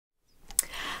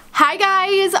Hi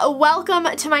guys, welcome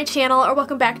to my channel, or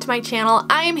welcome back to my channel.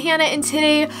 I am Hannah and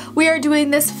today we are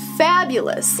doing this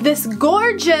fabulous, this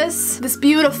gorgeous, this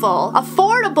beautiful,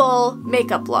 affordable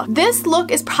makeup look. This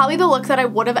look is probably the look that I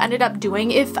would have ended up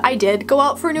doing if I did go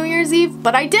out for New Year's Eve,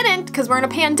 but I didn't because we're in a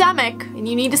pandemic and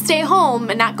you need to stay home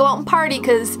and not go out and party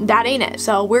because that ain't it.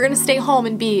 So we're gonna stay home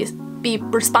and be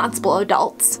responsible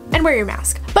adults and wear your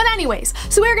mask. But anyways,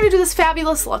 so we're gonna do this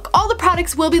fabulous look. All the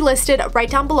products will be listed right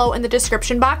down below in the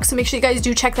description box, so make sure you guys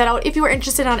do check that out. If you are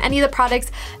interested on any of the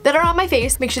products that are on my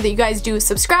face, make sure that you guys do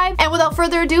subscribe. And without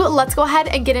further ado, let's go ahead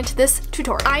and get into this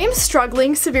tutorial. I am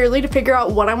struggling severely to figure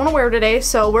out what I want to wear today,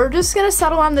 so we're just gonna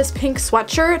settle on this pink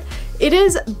sweatshirt. It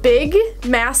is big,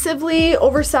 massively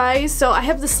oversized, so I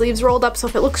have the sleeves rolled up, so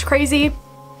if it looks crazy,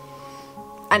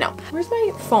 I know. Where's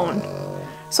my phone?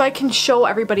 So I can show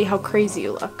everybody how crazy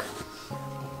you look.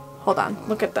 Hold on,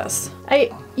 look at this.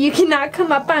 You cannot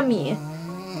come up on me.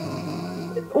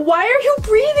 Why are you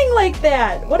breathing like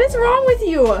that? What is wrong with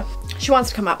you? She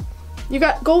wants to come up.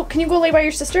 Can you go lay by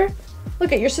your sister?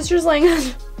 Look at your sister's laying on.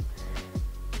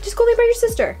 Just go lay by your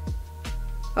sister.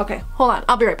 Okay, hold on,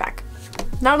 I'll be right back.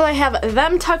 Now that I have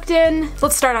them tucked in,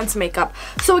 let's start on some makeup.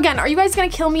 So again, are you guys gonna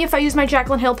kill me if I use my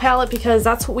Jaclyn Hill palette? Because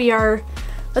that's what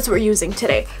we're using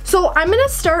today. So I'm gonna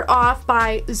start off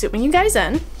by zooming you guys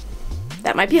in.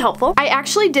 That might be helpful. I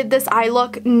actually did this eye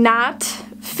look not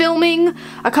filming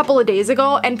a couple of days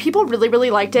ago and people really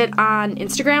liked it on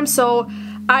Instagram, so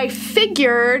I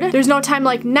figured there's no time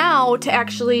like now to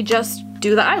actually just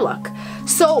do the eye look.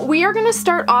 So we are gonna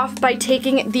start off by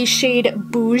taking the shade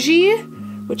Bougie,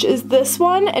 which is this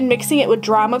one, and mixing it with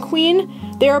Drama Queen.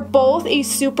 They are both a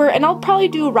super, and I'll probably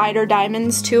do Rider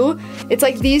Diamonds too. It's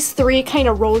like these three kind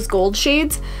of rose gold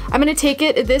shades. I'm gonna take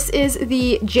it, this is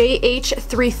the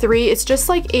JH33. It's just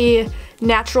like a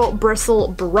natural bristle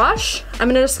brush.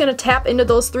 I'm just gonna tap into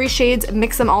those three shades and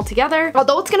mix them all together.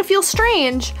 Although it's gonna feel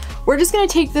strange, we're just gonna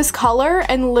take this color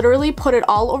and literally put it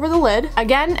all over the lid.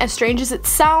 Again, as strange as it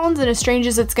sounds and as strange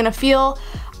as it's gonna feel,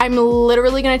 I'm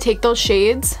literally gonna take those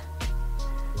shades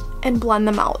and blend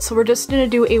them out. So we're just gonna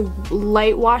do a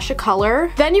light wash of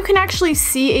color. Then you can actually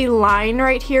see a line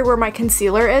right here where my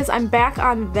concealer is. I'm back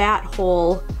on that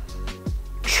whole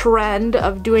trend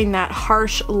of doing that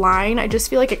harsh line. I just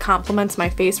feel like it complements my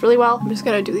face really well. I'm just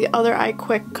gonna do the other eye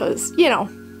quick because, you know,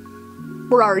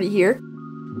 we're already here.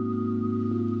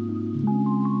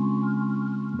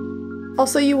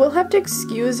 Also, you will have to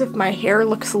excuse if my hair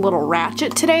looks a little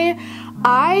ratchet today.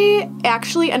 I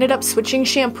actually ended up switching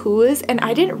shampoos and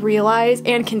I didn't realize,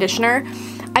 and conditioner,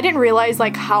 I didn't realize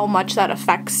like how much that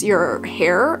affects your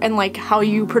hair and like how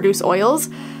you produce oils,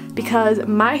 because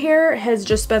my hair has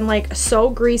just been like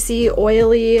so greasy,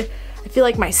 oily. I feel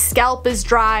like my scalp is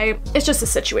dry. It's just a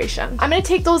situation. I'm gonna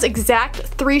take those exact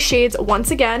three shades once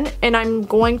again and I'm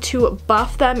going to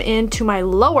buff them into my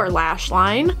lower lash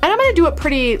line. And I'm gonna do it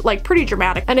pretty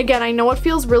dramatic. And again, I know it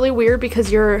feels really weird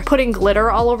because you're putting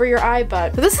glitter all over your eye,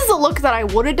 but this is a look that I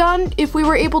would have done if we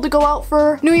were able to go out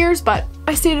for New Year's, but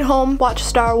I stayed at home, watched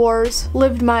Star Wars,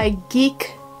 lived my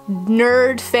geek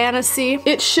nerd fantasy.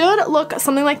 It should look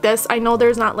something like this. I know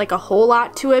there's not like a whole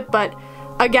lot to it, but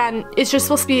again, it's just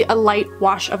supposed to be a light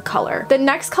wash of color. The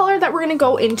next color that we're gonna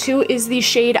go into is the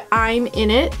shade I'm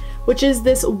In It, which is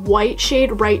this white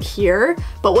shade right here.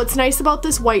 But what's nice about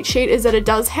this white shade is that it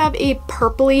does have a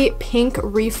purpley pink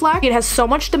reflect. It has so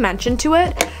much dimension to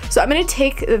it. So I'm gonna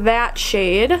take that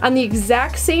shade on the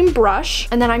exact same brush,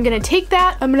 and then I'm gonna take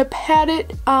that, I'm gonna pat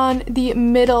it on the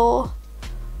middle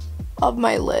of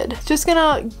my lid. Just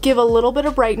gonna give a little bit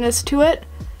of brightness to it.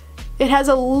 It has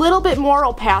a little bit more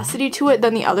opacity to it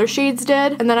than the other shades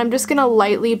did, and then I'm just gonna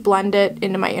lightly blend it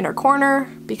into my inner corner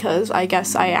because I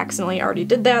guess I accidentally already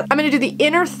did that. I'm gonna do the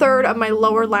inner third of my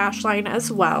lower lash line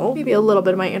as well, maybe a little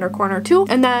bit of my inner corner too,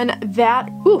 and then that,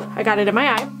 ooh, I got it in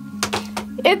my eye.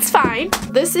 It's fine.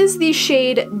 This is the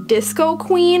shade Disco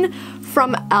Queen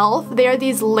from e.l.f. They are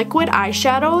these liquid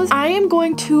eyeshadows. I am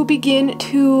going to begin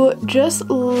to just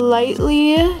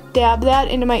lightly dab that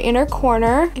into my inner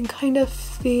corner and kind of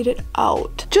fade it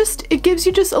out. It gives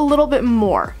you just a little bit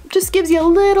more. Just gives you a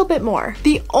little bit more.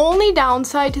 The only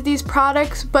downside to these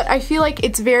products, but I feel like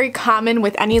it's very common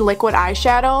with any liquid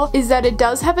eyeshadow, is that it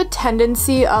does have a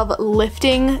tendency of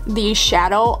lifting the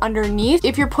shadow underneath.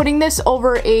 If you're putting this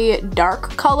over a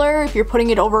dark color, if you're putting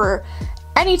it over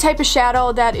any type of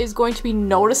shadow, that is going to be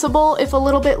noticeable if a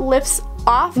little bit lifts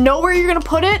off. Know where you're gonna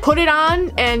put it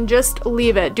on, and just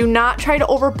leave it. Do not try to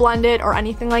over blend it or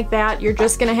anything like that. You're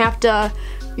just gonna have to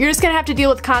deal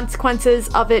with consequences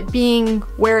of it being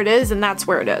where it is, and that's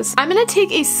where it is. I'm gonna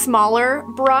take a smaller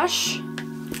brush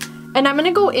And I'm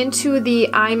gonna go into the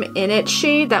I'm In It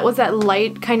shade. That was that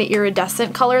light kind of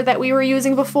iridescent color that we were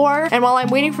using before. And while I'm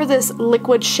waiting for this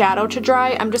liquid shadow to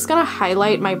dry, I'm just gonna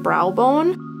highlight my brow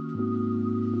bone.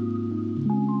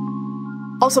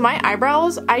 Also, my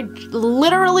eyebrows, I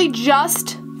literally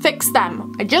just fixed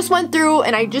them. I just went through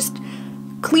and I just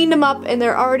cleaned them up and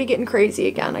they're already getting crazy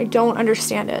again. I don't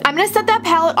understand it. I'm gonna set that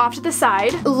palette off to the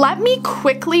side. Let me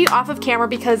quickly, off of camera,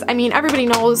 because I mean, everybody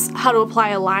knows how to apply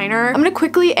a liner. I'm gonna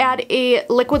quickly add a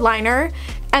liquid liner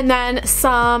and then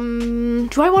some,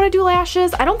 do I wanna do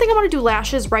lashes? I don't think I wanna do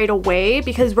lashes right away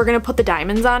because we're gonna put the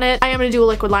diamonds on it. I am gonna do a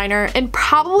liquid liner and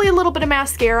probably a little bit of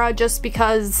mascara just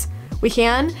because we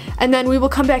can. And then we will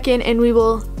come back in and we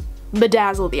will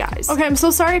bedazzle the eyes. Okay, I'm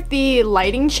so sorry if the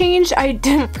lighting changed. I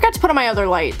forgot to put on my other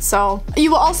light, so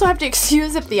you will also have to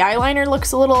excuse if the eyeliner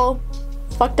looks a little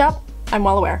fucked up. I'm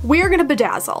well aware. We are gonna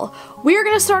bedazzle. We are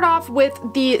gonna start off with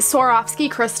the Swarovski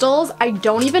crystals. I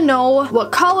don't even know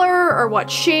what color or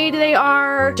what shade they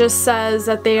are. Just says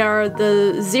that they are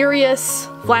the Xerius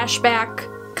Flashback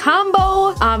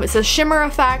combo. It says shimmer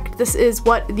effect. This is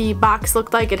what the box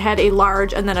looked like. It had a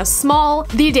large and then a small.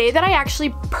 The day that I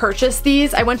actually purchased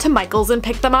these, I went to Michael's and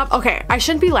picked them up. Okay, I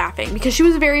shouldn't be laughing because she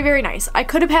was very, very nice. I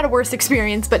could have had a worse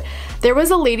experience, but there was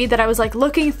a lady that I was like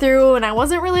looking through and I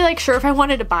wasn't really like sure if I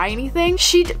wanted to buy anything.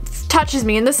 She touches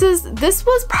me, and this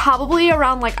was probably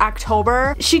around like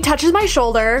October. She touches my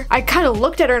shoulder. I kind of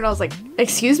looked at her and I was like,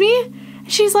 excuse me?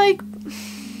 She's like,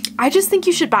 I just think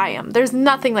you should buy them. There's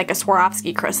nothing like a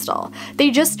Swarovski crystal.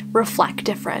 They just reflect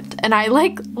different. And I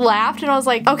like laughed and I was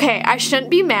like, okay, I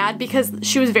shouldn't be mad because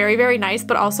she was very, very nice,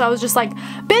 but also I was just like,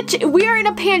 bitch, we are in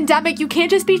a pandemic. You can't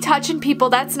just be touching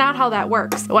people. That's not how that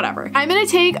works. Whatever. I'm gonna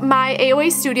take my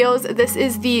AOA Studios. This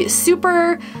is the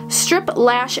Super Strip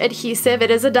Lash Adhesive. It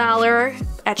is $1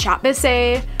 at Shop Miss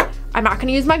A. I'm not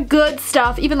gonna use my good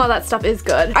stuff, even though that stuff is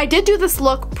good. I did do this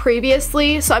look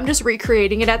previously, so I'm just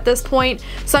recreating it at this point.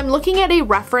 So I'm looking at a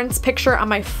reference picture on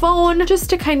my phone just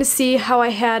to kind of see how I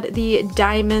had the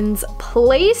diamonds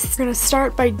placed. We're gonna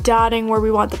start by dotting where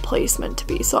we want the placement to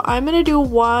be. So I'm gonna do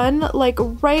one like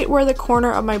right where the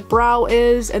corner of my brow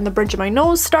is and the bridge of my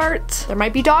nose starts. There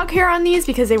might be dog hair on these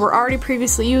because they were already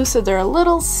previously used, so they're a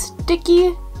little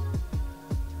sticky.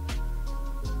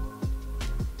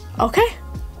 Okay.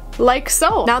 Like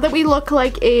so. Now that we look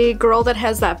like a girl that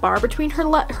has that bar between her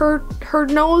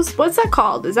nose, what's that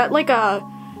called? Is that like a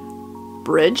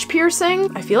bridge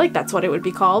piercing? I feel like that's what it would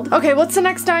be called. Okay, what's the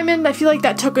next diamond? I feel like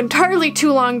that took entirely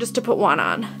too long just to put one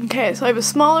on. Okay, so I have a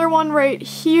smaller one right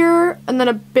here, and then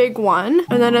a big one,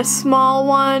 and then a small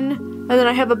one, and then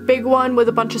I have a big one with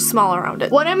a bunch of small around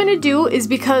it. What I'm gonna do is,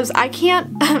 because I can't,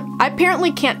 I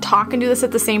apparently can't talk and do this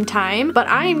at the same time, but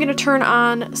I am gonna turn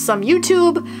on some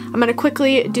YouTube. I'm gonna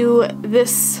quickly do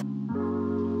this.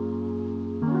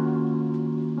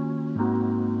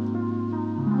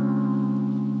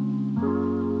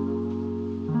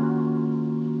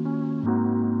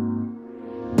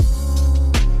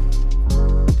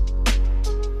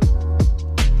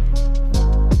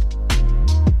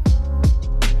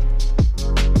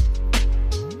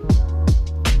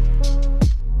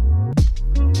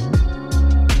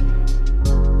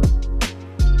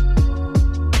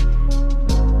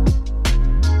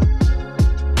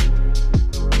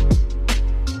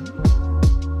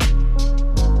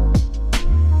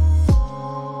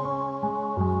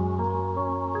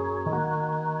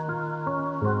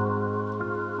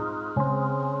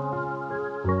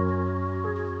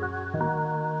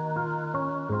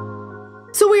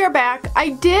 So we are back. I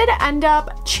did end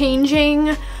up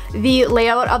changing the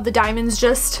layout of the diamonds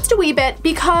just a wee bit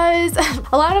because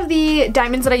a lot of the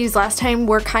diamonds that I used last time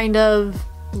were kind of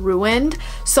ruined,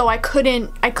 so I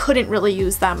couldn't really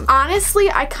use them.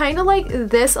 Honestly, I kind of like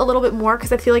this a little bit more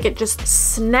because I feel like it just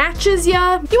snatches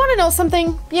ya. You want to know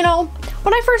something? You know,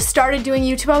 when I first started doing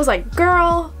YouTube, I was like,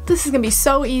 girl, this is gonna be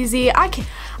so easy.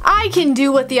 I can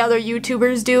do what the other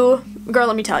YouTubers do. Girl,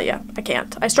 let me tell you, I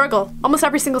can't. I struggle almost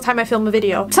every single time I film a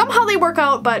video. Somehow they work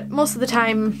out, but most of the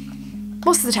time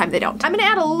they don't. I'm gonna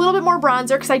add a little bit more bronzer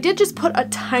because I did just put a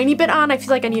tiny bit on. I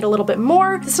feel like I need a little bit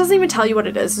more. This doesn't even tell you what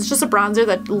it is. It's just a bronzer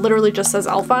that literally just says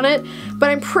e.l.f. on it, but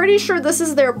I'm pretty sure this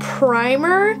is their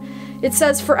primer. It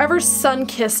says Forever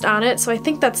Sun-Kissed on it, so I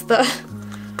think that's the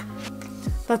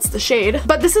shade.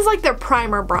 But this is like their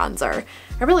primer bronzer.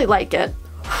 I really like it.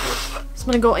 So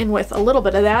I'm gonna go in with a little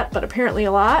bit of that, but apparently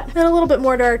a lot. And a little bit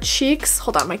more to our cheeks.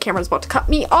 Hold on, my camera's about to cut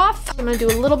me off. I'm gonna do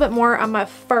a little bit more on my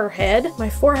forehead. My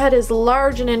forehead is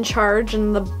large and in charge,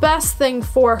 and the best thing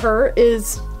for her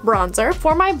is bronzer.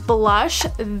 For my blush,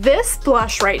 this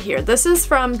blush right here, this is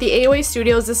from the AOA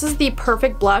Studios. This is the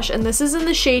Perfect Blush, and this is in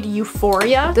the shade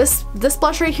Euphoria. This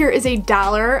blush right here is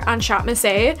 $1 on Shop Miss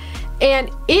A, and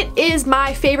it is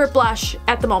my favorite blush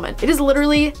at the moment. It is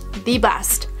literally the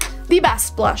best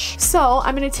blush. So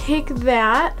I'm gonna take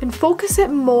that and focus it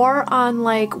more on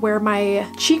like where my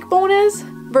cheekbone is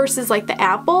versus like the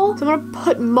apple. So I'm gonna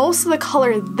put most of the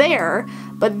color there,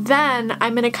 but then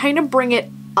I'm gonna kind of bring it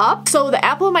up. So the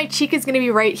apple of my cheek is gonna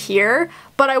be right here,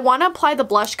 but I wanna apply the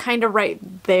blush kind of right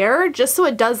there just so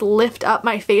it does lift up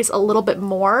my face a little bit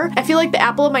more. I feel like the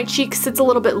apple of my cheek sits a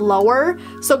little bit lower,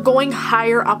 so going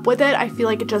higher up with it, I feel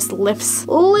like it just lifts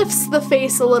the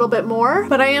face a little bit more.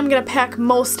 But I am gonna pack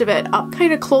most of it up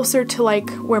kind of closer to like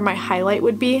where my highlight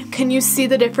would be. Can you see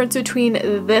the difference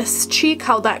between this cheek,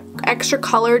 how that extra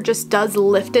color just does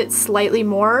lift it slightly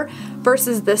more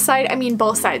versus this side? I mean,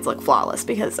 both sides look flawless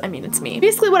because, I mean, it's me.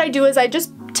 Basically what I do is I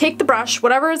just take the brush,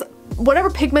 whatever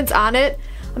pigment's on it,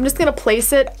 I'm just gonna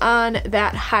place it on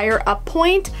that higher up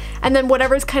point, and then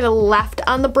whatever's kind of left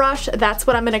on the brush, that's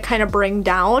what I'm gonna kind of bring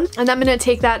down. And I'm gonna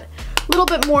take that a little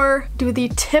bit more, do the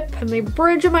tip and the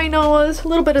bridge of my nose, a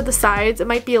little bit of the sides. It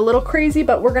might be a little crazy,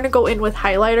 but we're gonna go in with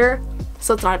highlighter,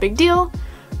 so it's not a big deal.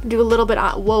 Do a little bit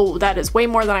on, whoa, that is way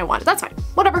more than I wanted. That's fine,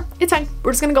 whatever, it's fine.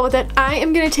 We're just gonna go with it. I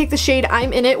am gonna take the shade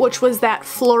I'm In It, which was that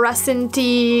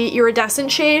fluorescent-y,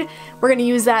 iridescent shade. We're gonna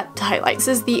use that to highlight. This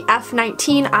is the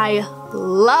F19. I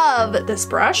love this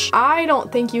brush. I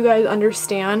don't think you guys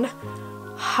understand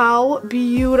how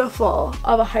beautiful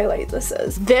of a highlight this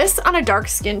is. This on a dark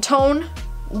skin tone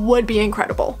would be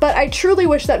incredible. But I truly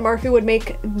wish that Morphe would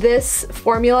make this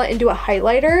formula into a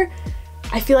highlighter.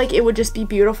 I feel like it would just be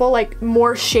beautiful, like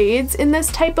more shades in this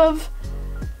type of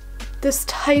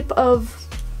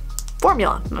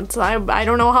formula. I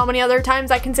don't know how many other times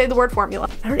I can say the word formula.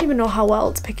 I don't even know how well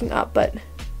it's picking up, but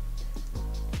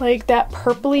like that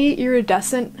purpley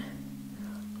iridescent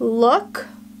look,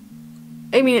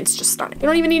 I mean, it's just stunning. I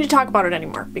don't even need to talk about it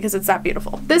anymore because it's that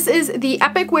beautiful. This is the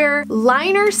Epic Wear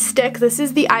Liner Stick. This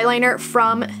is the eyeliner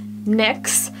from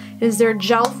NYX. It is their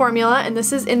gel formula, and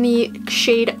this is in the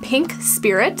shade Pink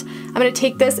Spirit. I'm gonna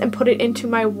take this and put it into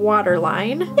my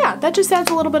waterline. Yeah, that just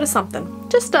adds a little bit of something.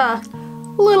 Just a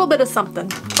little bit of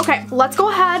something. Okay, let's go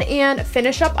ahead and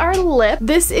finish up our lip.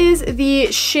 This is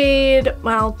the shade,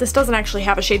 well, this doesn't actually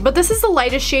have a shade, but this is the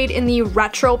lightest shade in the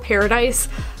Retro Paradise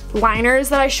liners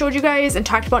that I showed you guys and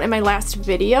talked about in my last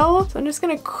video. So I'm just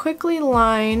gonna quickly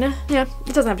line. Yeah,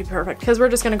 it doesn't have to be perfect because we're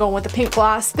just gonna go in with the pink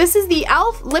gloss. This is the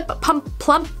e.l.f. Lip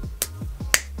Plump.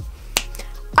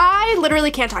 I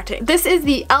literally can't talk today. This is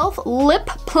the e.l.f. Lip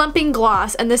Plumping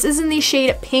Gloss, and this is in the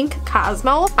shade Pink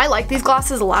Cosmo. I like these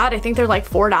glosses a lot. I think they're like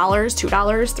 $4, $2,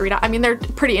 $3. I mean, they're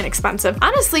pretty inexpensive.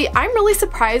 Honestly, I'm really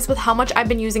surprised with how much I've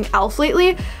been using e.l.f.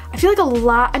 lately. I feel like a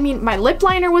lot, I mean, my lip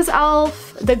liner was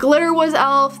e.l.f., the glitter was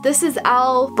e.l.f., this is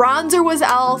e.l.f., bronzer was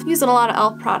e.l.f. I'm using a lot of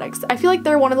e.l.f. products. I feel like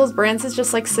they're one of those brands that's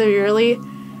just like severely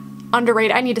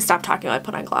underrated. I need to stop talking while I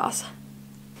put on gloss.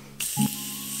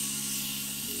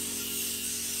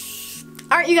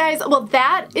 Alright, you guys, well,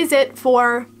 that is it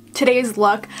for today's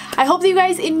look. I hope that you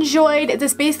guys enjoyed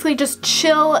this basically just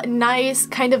chill, nice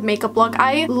kind of makeup look.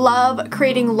 I love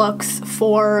creating looks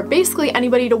for basically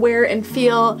anybody to wear and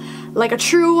feel like a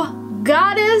true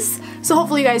goddess. So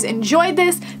hopefully you guys enjoyed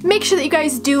this. Make sure that you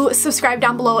guys do subscribe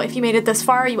down below if you made it this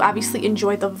far. You obviously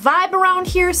enjoyed the vibe around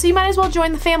here, so you might as well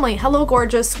join the family. Hello,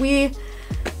 gorgeous. We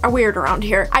are weird around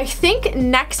here. I think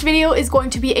next video is going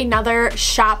to be another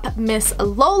Shop Miss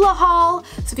Lola haul.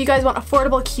 So if you guys want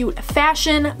affordable, cute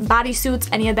fashion, bodysuits,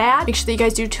 any of that, make sure that you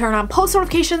guys do turn on post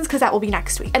notifications because that will be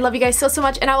next week. I love you guys so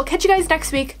much, and I will catch you guys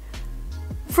next week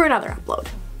for another upload.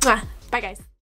 Mwah. Bye, guys.